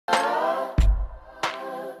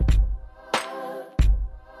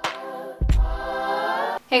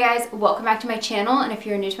Hey guys, welcome back to my channel, and if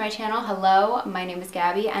you're new to my channel, hello, my name is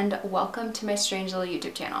Gabby and welcome to my strange little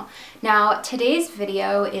YouTube channel. Now, today's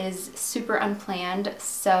video is super unplanned,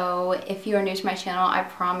 so if you are new to my channel, I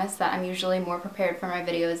promise that I'm usually more prepared for my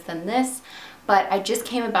videos than this, but I just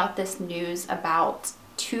came about this news about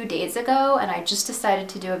 2 days ago and I just decided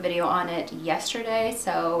to do a video on it yesterday,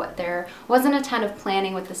 so there wasn't a ton of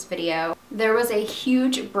planning with this video. There was a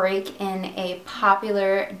huge break in a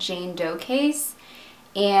popular Jane Doe case,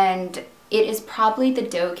 and it is probably the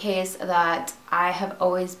Doe case that I have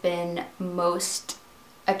always been most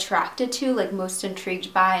attracted to, like most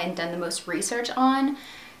intrigued by and done the most research on.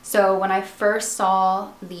 So when I first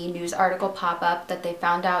saw the news article pop up that they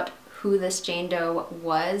found out who this Jane Doe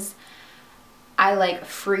was, I like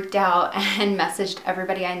freaked out and messaged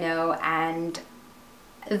everybody I know, and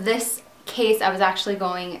this case I was actually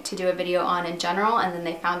going to do a video on in general, and then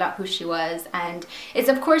they found out who she was, and it's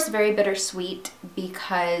of course very bittersweet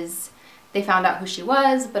because they found out who she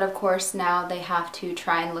was, but of course now they have to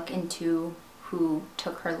try and look into who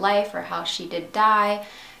took her life or how she did die.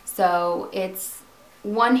 So it's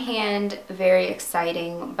one hand very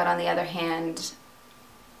exciting, but on the other hand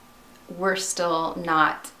we're still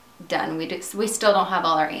not done. We still don't have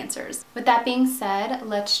all our answers. With that being said,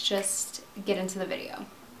 let's just get into the video.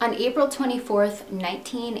 On April 24th,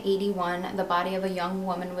 1981, the body of a young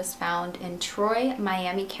woman was found in Troy,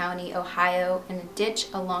 Miami County, Ohio, in a ditch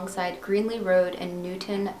alongside Greenlee Road in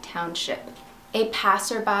Newton Township. A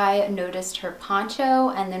passerby noticed her poncho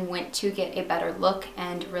and then went to get a better look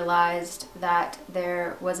and realized that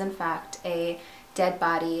there was in fact a dead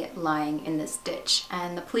body lying in this ditch,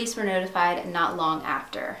 and the police were notified not long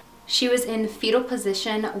after. She was in fetal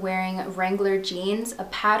position wearing Wrangler jeans, a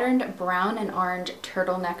patterned brown and orange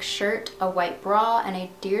turtleneck shirt, a white bra, and a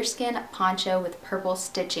deerskin poncho with purple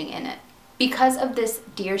stitching in it. Because of this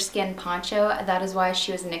deerskin poncho, that is why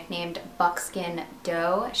she was nicknamed Buckskin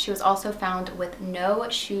Doe. She was also found with no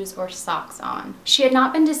shoes or socks on. She had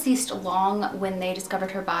not been deceased long when they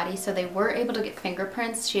discovered her body, so they were able to get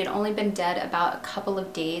fingerprints. She had only been dead about a couple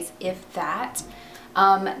of days, if that.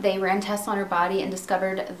 They ran tests on her body and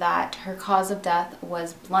discovered that her cause of death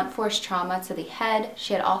was blunt force trauma to the head.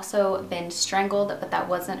 She had also been strangled, but that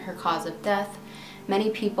wasn't her cause of death. Many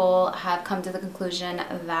people have come to the conclusion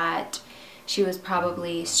that she was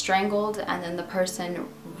probably strangled, and then the person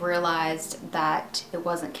realized that it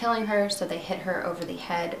wasn't killing her, so they hit her over the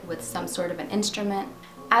head with some sort of an instrument.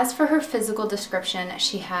 As for her physical description,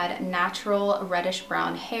 she had natural reddish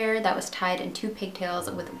brown hair that was tied in 2 pigtails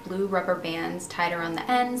with blue rubber bands tied around the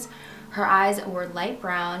ends. Her eyes were light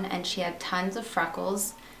brown and she had tons of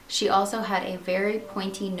freckles. She also had a very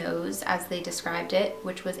pointy nose, as they described it,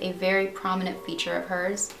 which was a very prominent feature of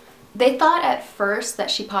hers. They thought at first that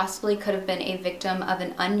she possibly could have been a victim of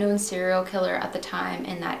an unknown serial killer at the time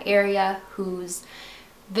in that area, whose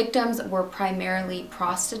victims were primarily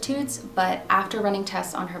prostitutes, but after running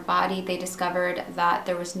tests on her body, they discovered that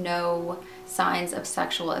there was no signs of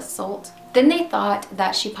sexual assault. Then they thought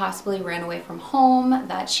that she possibly ran away from home,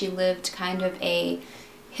 that she lived kind of a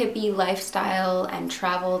hippie lifestyle and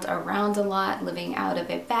traveled around a lot, living out of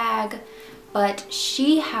a bag. But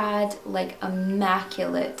she had like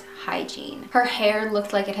immaculate hygiene. Her hair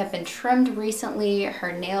looked like it had been trimmed recently,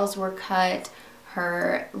 her nails were cut,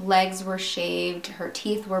 her legs were shaved, her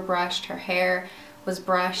teeth were brushed, her hair was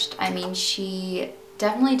brushed. I mean, she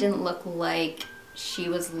definitely didn't look like she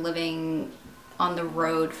was living on the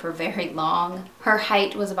road for very long. Her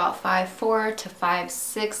height was about 5'4" to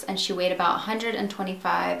 5'6", and she weighed about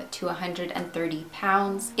 125 to 130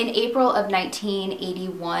 pounds. In April of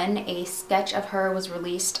 1981, a sketch of her was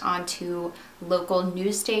released onto local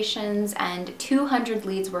news stations, and 200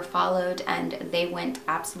 leads were followed, and they went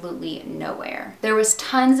absolutely nowhere. There was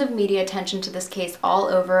tons of media attention to this case all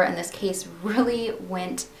over, and this case really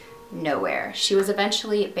went nowhere. She was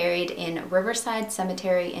eventually buried in Riverside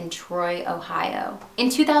Cemetery in Troy, Ohio. In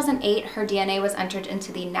 2008, her DNA was entered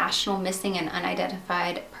into the National Missing and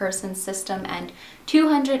Unidentified Persons System, and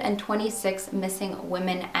 226 missing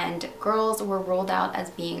women and girls were ruled out as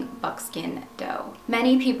being Buckskin Doe.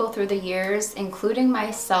 Many people through the years, including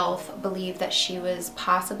myself, believe that she was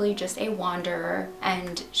possibly just a wanderer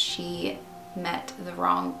and she met the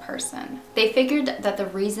wrong person. They figured that the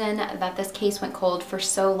reason that this case went cold for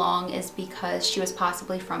so long is because she was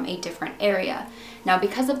possibly from a different area. Now,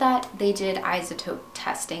 because of that, they did isotope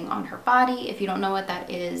testing on her body. If you don't know what that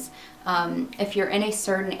is, if you're in a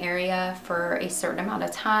certain area for a certain amount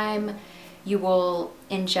of time, you will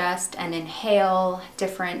ingest and inhale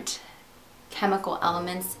different chemical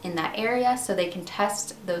elements in that area, so they can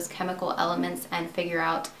test those chemical elements and figure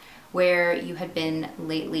out where you had been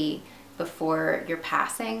lately before your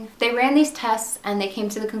passing. They ran these tests and they came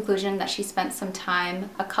to the conclusion that she spent some time,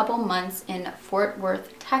 a couple months, in Fort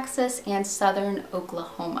Worth, Texas and southern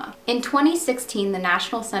Oklahoma. In 2016, the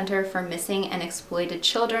National Center for Missing and Exploited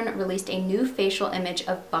Children released a new facial image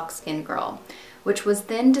of Buckskin Girl, which was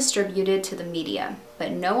then distributed to the media,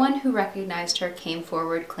 but no one who recognized her came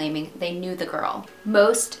forward claiming they knew the girl.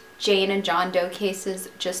 Most Jane and John Doe cases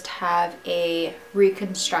just have a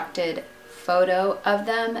reconstructed photo of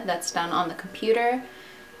them that's done on the computer,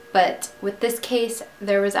 but with this case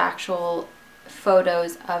there was actual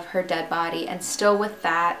photos of her dead body, and still with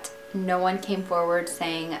that no one came forward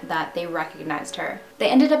saying that they recognized her. They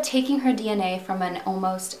ended up taking her DNA from an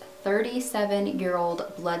almost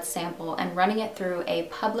 37-year-old blood sample and running it through a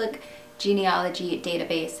public genealogy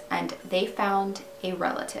database, and they found a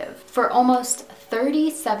relative. For almost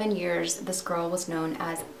 37 years, this girl was known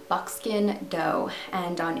as Buckskin Doe,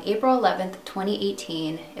 and on April 11th,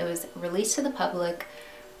 2018, it was released to the public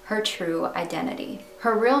her true identity.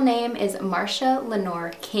 Her real name is Marcia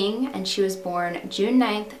Lenore King, and she was born June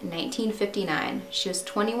 9th, 1959. She was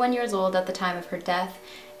 21 years old at the time of her death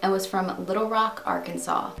and was from Little Rock,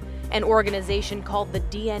 Arkansas. An organization called the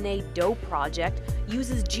DNA Doe Project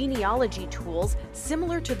uses genealogy tools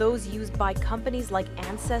similar to those used by companies like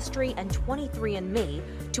Ancestry and 23andMe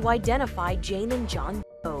to identify Jane and John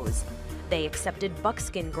Does. They accepted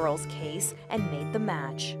Buckskin Girl's case and made the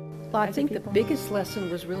match. Well, I think the biggest lesson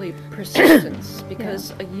was really persistence,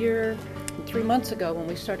 because a year, 3 months ago when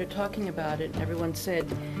we started talking about it, everyone said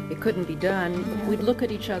it couldn't be done. We'd look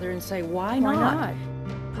at each other and say, why not?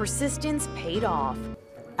 Persistence paid off.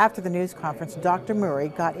 After the news conference, Dr. Murray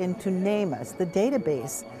got in to name us the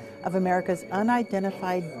database of America's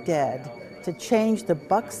unidentified dead to change the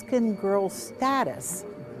Buckskin Girl status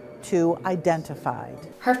to identified.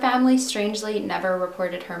 Her family strangely never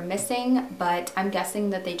reported her missing, but I'm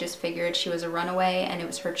guessing that they just figured she was a runaway and it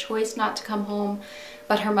was her choice not to come home.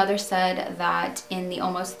 But her mother said that in the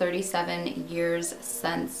almost 37 years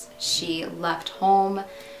since she left home,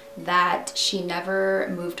 that she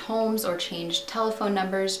never moved homes or changed telephone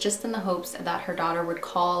numbers, just in the hopes that her daughter would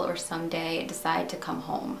call or someday decide to come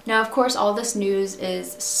home. Now, of course, all this news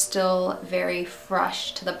is still very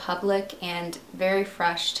fresh to the public and very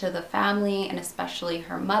fresh to the family, and especially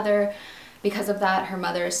her mother. Because of that, her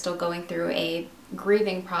mother is still going through a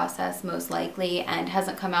grieving process, most likely, and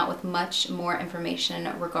hasn't come out with much more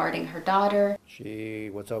information regarding her daughter. She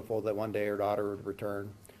was hopeful that one day her daughter would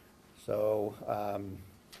return. So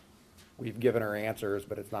we've given her answers,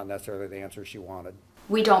 but it's not necessarily the answer she wanted.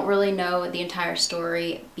 We don't really know the entire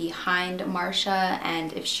story behind Marcia,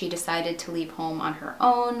 and if she decided to leave home on her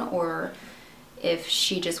own or if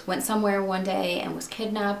she just went somewhere one day and was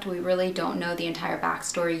kidnapped. We really don't know the entire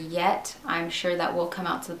backstory yet. I'm sure that will come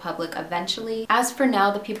out to the public eventually. As for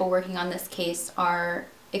now, the people working on this case are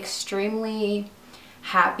extremely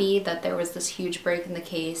happy that there was this huge break in the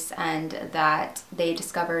case and that they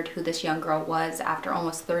discovered who this young girl was after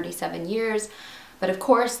almost 37 years. But of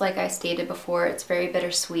course, like I stated before, it's very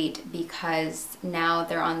bittersweet because now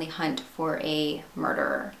they're on the hunt for a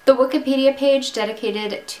murderer. The Wikipedia page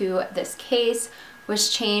dedicated to this case was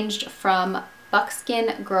changed from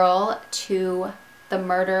Buckskin Girl to the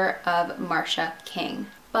murder of Marcia King.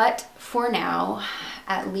 But for now,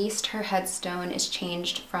 at least her headstone is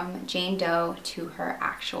changed from Jane Doe to her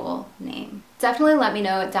actual name. Definitely let me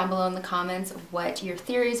know down below in the comments what your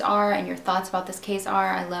theories are and your thoughts about this case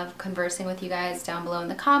are. I love conversing with you guys down below in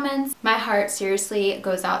the comments. My heart seriously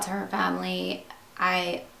goes out to her family.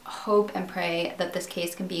 I hope and pray that this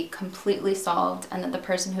case can be completely solved and that the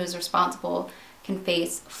person who is responsible can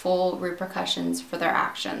face full repercussions for their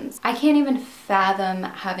actions. I can't even fathom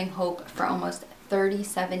having hope for almost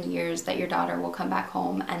 37 years that your daughter will come back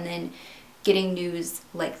home and then getting news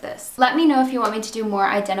like this. Let me know if you want me to do more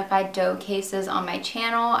identified Doe cases on my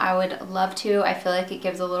channel. I would love to. I feel like it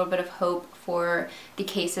gives a little bit of hope for the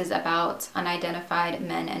cases about unidentified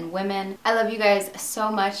men and women. I love you guys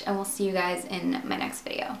so much and we'll see you guys in my next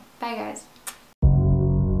video. Bye guys.